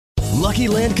Lucky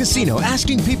Land Casino,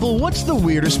 asking people, what's the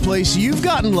weirdest place you've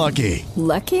gotten lucky?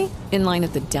 Lucky? In line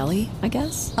at the deli, I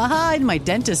guess? Aha, in my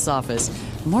dentist's office.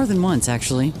 More than once,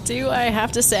 actually. Do I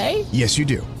have to say? Yes, you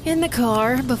do. In the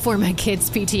car before my kids'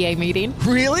 PTA meeting.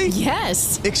 Really?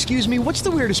 Yes. Excuse me, what's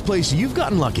the weirdest place you've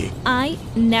gotten lucky? I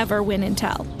never win and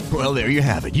tell. Well, there you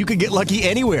have it. You can get lucky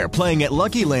anywhere, playing at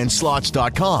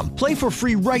LuckyLandSlots.com. Play for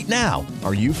free right now.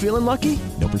 Are you feeling lucky?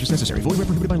 No purchase necessary. Void where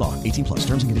prohibited by law. 18 plus.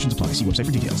 Terms and conditions apply. See website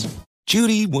for details.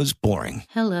 Judy was boring.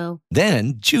 Hello.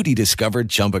 Then Judy discovered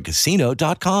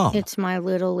ChumbaCasino.com. It's my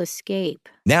little escape.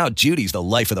 Now Judy's the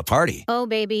life of the party. Oh,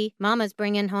 baby, mama's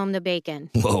bringing home the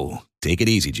bacon. Whoa, take it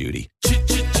easy, Judy.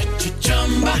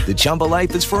 The Chumba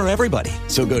life is for everybody.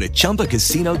 So go to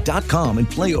ChumbaCasino.com and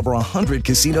play over 100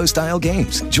 casino-style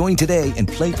games. Join today and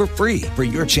play for free for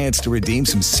your chance to redeem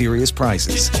some serious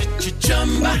prizes.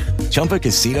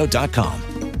 ChumbaCasino.com.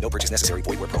 No purchase necessary.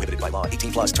 Void where prohibited by law.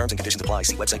 18 plus. Terms and conditions apply.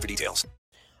 See website for details.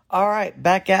 All right,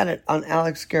 back at it on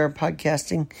Alex Garrett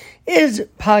Podcasting. Is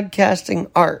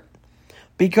podcasting art?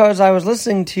 Because I was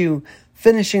listening to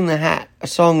Finishing the Hat, a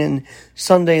song in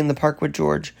Sunday in the Park with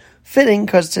George. Fitting,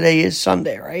 because today is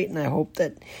Sunday, right? And I hope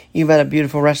that you've had a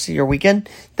beautiful rest of your weekend.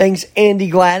 Thanks, Andy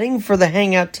Gladding, for the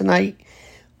hangout tonight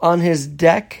on his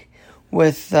deck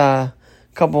with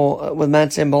with Matt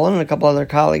Sambolin and a couple other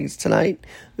colleagues tonight.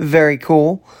 Very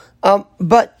cool.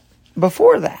 But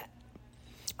before that,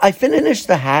 I finished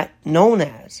the hat known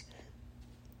as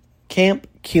Camp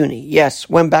CUNY. Yes,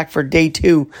 went back for day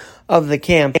 2 of the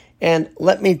camp. And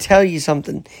let me tell you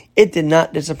something. It did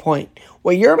not disappoint.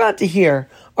 What you're about to hear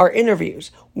are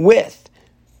interviews with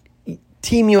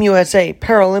Team USA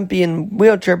Paralympian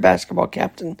wheelchair basketball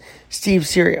captain Steve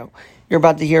Serio. You're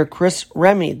about to hear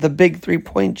REMY, the big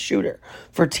 3-point shooter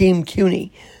for Team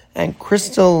CUNY. And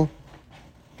Crystal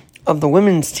of the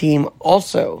women's team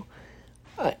also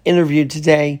interviewed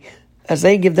today as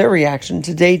they give their reaction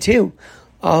to day 2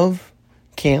 of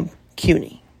Camp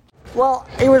CUNY. Well,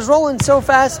 he was rolling so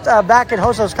fast back at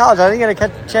Hostos College. I didn't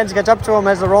get a chance to catch up to him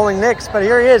as the Rolling Knicks, but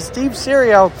here he is, Steve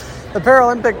Serio, the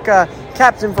Paralympic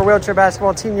captain for wheelchair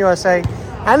basketball, Team USA,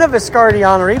 and a Viscardi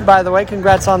honoree, by the way.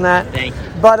 Congrats on that. Thank you.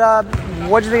 But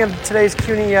what do you think of today's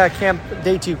CUNY camp,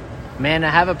 day 2? Man, to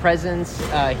have a presence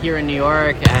here in New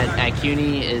York at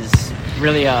CUNY is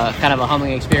really kind of a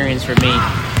humbling experience for me.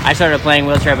 I started playing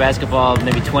wheelchair basketball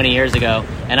maybe 20 years ago,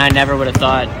 and I never would have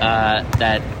thought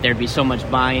that there'd be so much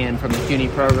buy-in from the CUNY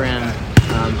program.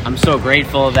 I'm so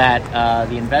grateful that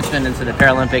the investment into the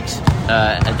Paralympics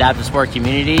adaptive sport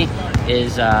community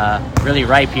is really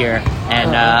ripe here,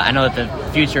 and I know that the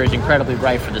future is incredibly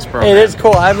bright for this program. It is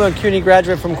cool. I'm a CUNY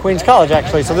graduate from Queens College,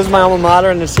 actually, so this is my alma mater,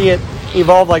 and to see it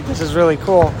evolve like this is really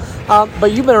cool.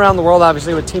 But you've been around the world,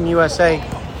 obviously, with Team USA.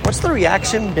 What's the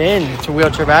reaction been to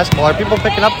wheelchair basketball? Are people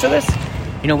picking up to this?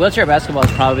 You know, wheelchair basketball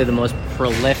is probably the most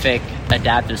prolific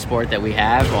adaptive sport that we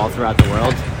have all throughout the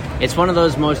world. It's one of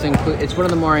those it's one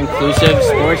of the more inclusive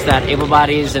sports that able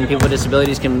bodies and people with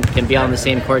disabilities can be on the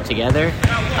same court together.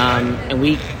 And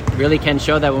we really can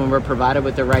show that when we're provided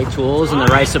with the right tools and the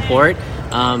right support,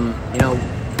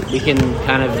 we can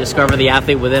kind of discover the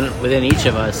athlete within each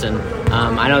of us. And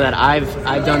I know that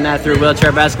I've done that through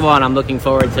wheelchair basketball, and I'm looking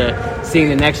forward to seeing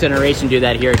the next generation do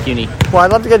that here at CUNY. Well,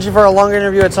 I'd love to get you for a longer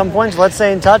interview at some point, so let's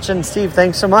stay in touch. And Steve,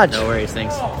 thanks so much. No worries,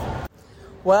 thanks.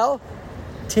 Well,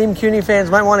 Team CUNY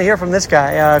fans might want to hear from this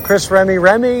guy, REMY.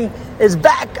 REMY is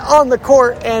back on the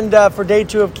court, and for day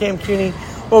 2 of Camp CUNY.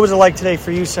 What was it like today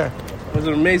for you, sir? It was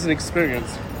an amazing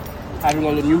experience. Having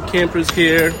all the new campers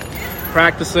here,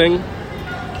 practicing.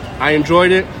 I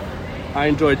enjoyed it. I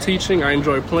enjoyed teaching. I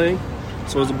enjoyed playing.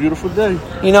 So it was a beautiful day.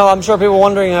 You know, I'm sure people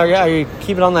wondering, are you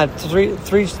keeping on that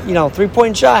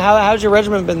three-point shot? How's your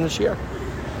regimen been this year,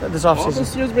 this offseason?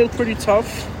 This year's been pretty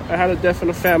tough. I had a death in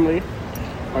the family.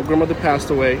 My grandmother passed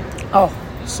away. Oh.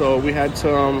 So we had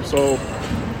to,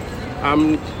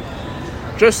 I'm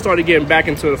just started getting back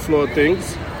into the flow of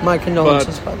things. My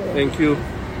condolences, by the way. Thank you.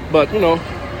 But,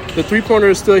 the three-pointer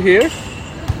is still here.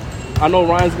 I know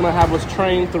Ryan's going to have us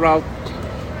train throughout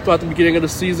the beginning of the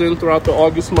season, throughout the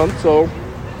August month, so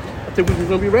I think we're going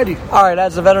to be ready. All right,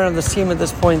 as a veteran of this team at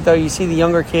this point, though, you see the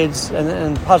younger kids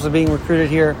and possibly being recruited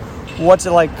here. What's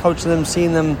it like coaching them,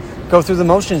 seeing them go through the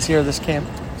motions here this camp?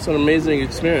 It's an amazing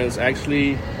experience.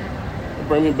 Actually,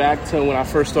 bring me back to when I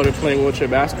first started playing wheelchair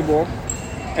basketball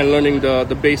and learning the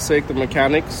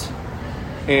mechanics,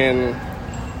 and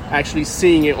actually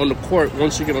seeing it on the court.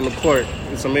 Once you get on the court,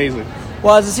 it's amazing.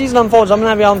 Well, as the season unfolds, I'm going to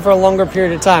have you on for a longer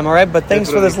period of time, all right? But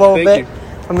thanks for this little bit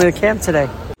from the camp today.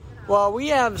 Well, we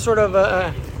have sort of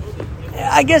an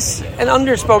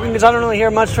underspoken, because I don't really hear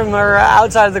much from her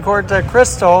outside of the court,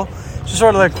 Crystal. She's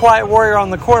sort of the quiet warrior on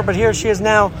the court, but here she is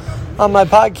now on my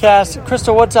podcast.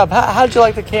 Crystal, what's up? How did you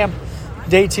like the camp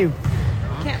day 2?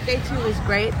 Camp day 2 was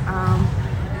great.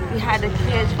 We had the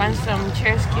kids run some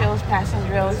chair skills, passing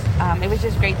drills. It was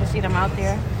just great to see them out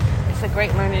there. It's a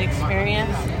great learning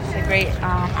experience. It's a great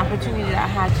opportunity that I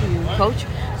had to coach.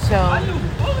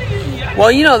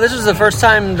 Well, this is the first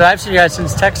time that I've seen you guys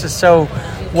since Texas. So,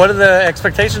 what are the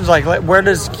expectations like? Where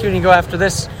does CUNY go after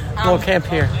this little camp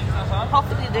here?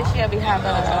 Hopefully this year we have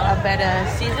a better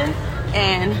season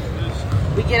and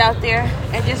we get out there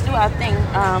and just do our thing.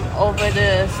 Over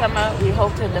the summer, we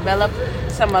hope to develop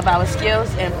some of our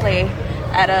skills and play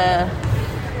at a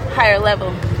higher level.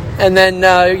 And then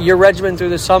your regimen through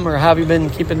the summer, how have you been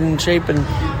keeping in shape and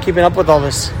keeping up with all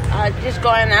this? Just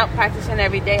going out, practicing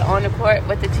every day on the court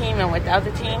with the team and without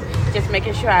the team. Just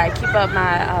making sure I keep up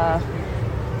my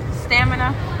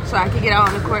stamina so I can get out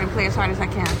on the court and play as hard as I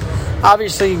can.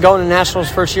 Obviously, going to Nationals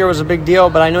first year was a big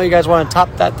deal, but I know you guys want to top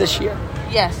that this year.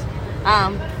 Yes.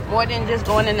 More than just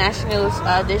going to Nationals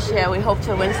this year, we hope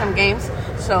to win some games.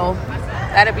 So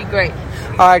that'll be great.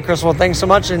 All right, Chris. Well, thanks so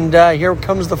much. And here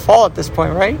comes the fall at this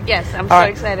point, right? Yes, I'm so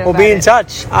excited We'll be in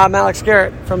touch. I'm Alex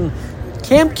Garrett from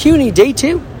Camp CUNY, day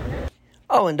 2.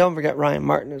 Oh, and don't forget Ryan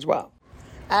Martin as well.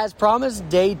 As promised,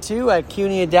 day 2 at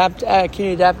CUNY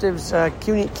Adaptive's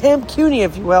Camp CUNY,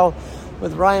 if you will,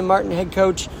 with Ryan Martin, head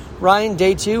coach. Ryan,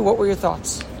 day 2, what were your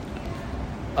thoughts?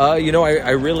 I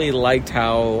really liked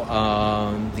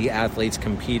how the athletes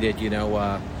competed.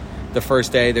 The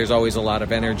first day there's always a lot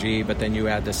of energy, but then you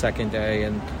add the second day,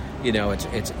 and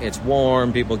it's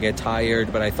warm. People get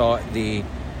tired, but I thought they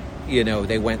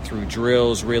went through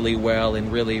drills really well,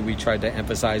 and really we tried to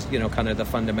emphasize kind of the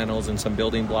fundamentals and some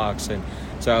building blocks, and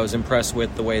so I was impressed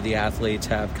with the way the athletes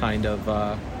have kind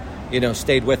of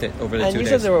stayed with it over the 2 days. And you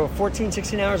said there were 14,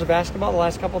 16 hours of basketball the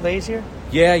last couple of days here?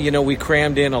 Yeah, we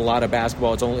crammed in a lot of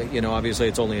basketball. It's only, obviously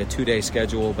it's only a 2-day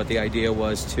schedule, but the idea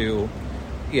was to,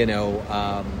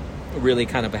 really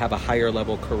kind of have a higher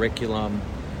level curriculum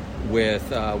with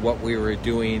what we were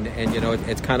doing. And,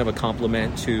 it's kind of a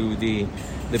compliment to the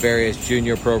various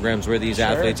junior programs where these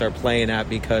athletes are playing at,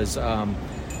 because,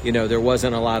 there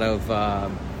wasn't a lot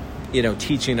of,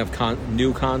 teaching of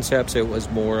new concepts. It was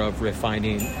more of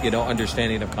refining,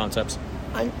 understanding of concepts.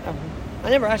 I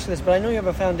never asked you this, but I know you have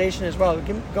a foundation as well.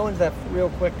 Go into that real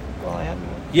quick while I have you.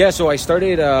 Yeah, so I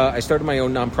started my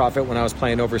own nonprofit when I was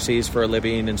playing overseas for a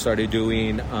living, and started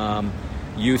doing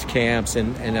youth camps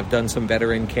and have done some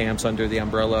veteran camps under the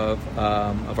umbrella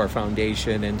of our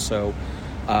foundation. And so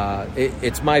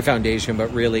it's my foundation,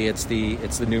 but really it's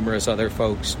the numerous other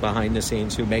folks behind the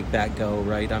scenes who make that go,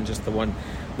 right? I'm just the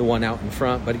one out in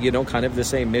front, but kind of the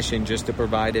same mission, just to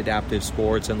provide adaptive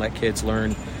sports and let kids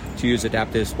learn to use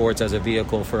adaptive sports as a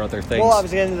vehicle for other things. We'll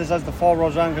obviously get into this as the fall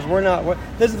rolls on, because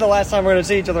this is the last time we're going to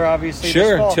see each other, obviously.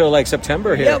 Sure, till like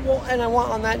September here. Yeah, well, and I want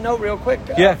on that note real quick,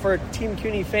 for Team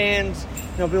CUNY fans,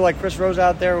 people like Chris Rose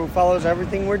out there who follows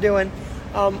everything we're doing,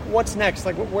 what's next?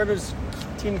 Like, where does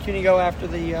Team CUNY go after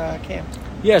the camp?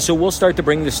 Yeah, so we'll start to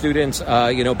bring the students,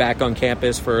 back on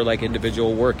campus for like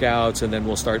individual workouts, and then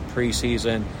we'll start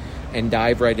preseason and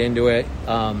dive right into it.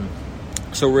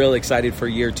 So really excited for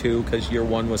year 2, because year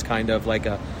 1 was kind of like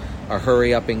a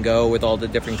hurry up and go with all the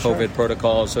different COVID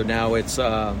protocols. So now it's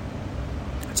an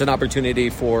opportunity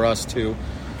for us to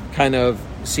kind of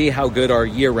see how good our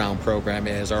year-round program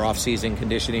is, our off-season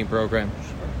conditioning program,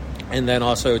 and then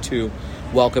also to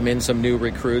welcome in some new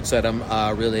recruits that I'm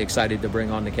really excited to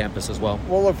bring on to campus as well.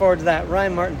 We'll look forward to that.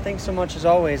 Ryan Martin, thanks so much as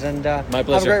always, and my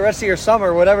pleasure. Have a great rest of your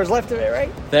summer, whatever's left of it,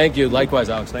 right? Thank you. Likewise,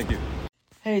 Alex. Thank you.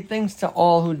 Hey, thanks to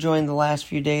all who joined the last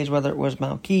few days, whether it was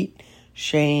Malkeet,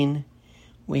 Shane,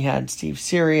 we had Steve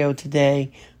Serio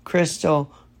today,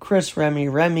 Crystal, Chris,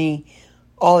 Remy,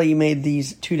 all of you made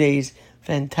these 2 days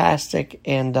fantastic,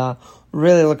 and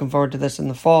really looking forward to this in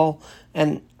the fall.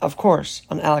 And, of course,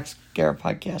 on Alex Garrett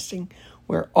Podcasting,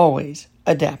 we're always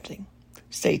adapting.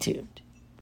 Stay tuned.